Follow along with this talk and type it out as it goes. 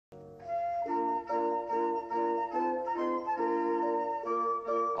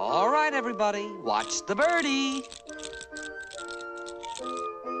All right, everybody, watch the birdie.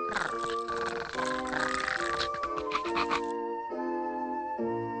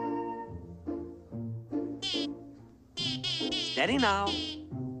 Steady now.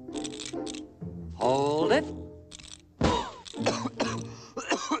 Hold it.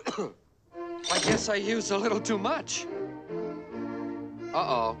 I guess I used a little too much.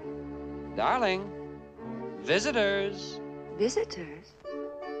 Uh-oh. Darling, visitors. Visitors?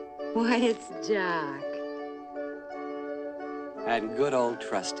 Why, it's Jack. And good old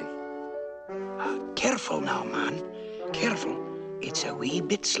Trusty. Careful now, man. Careful. It's a wee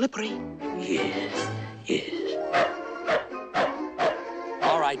bit slippery. Yes, yes.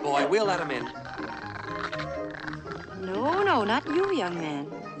 All right, boy, we'll let him in. No, not you, young man.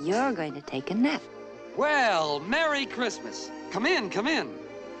 You're going to take a nap. Well, Merry Christmas. Come in, come in.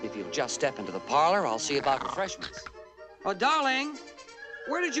 If you'll just step into the parlor, I'll see about refreshments. Oh, darling,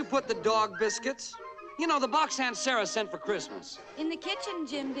 where did you put the dog biscuits? You know, the box Aunt Sarah sent for Christmas. In the kitchen,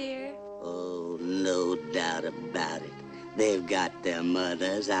 Jim, dear. Oh, no doubt about it. They've got their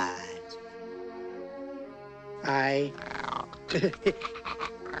mother's eyes.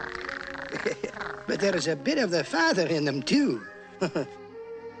 But there's a bit of the father in them, too.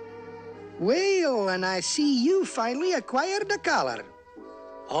 Well, and I see you finally acquired a collar.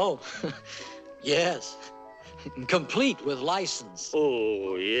 Oh, yes. Complete with license.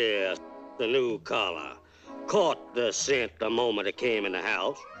 Oh, yes, the new collar. Caught the scent the moment it came in the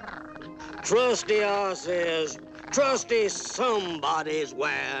house. Trusty, I says, Trusty, somebody's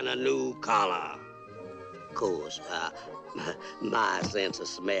wearing a new collar. Of course, my sense of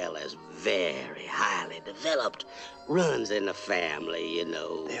smell is very highly developed. Runs in the family, you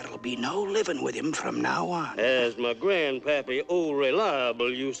know. There'll be no living with him from now on. As my grandpappy, Old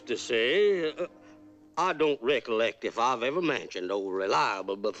Reliable, used to say, I don't recollect if I've ever mentioned Old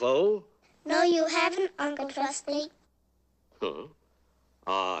Reliable before. No, you haven't, Uncle Trusty. Huh?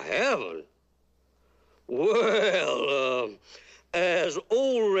 I haven't? Well, as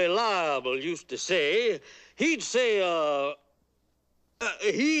Old Reliable used to say, he'd say,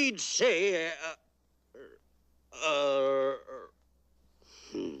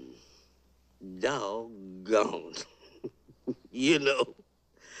 doggone. You know,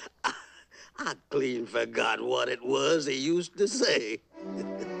 I clean forgot what it was he used to say.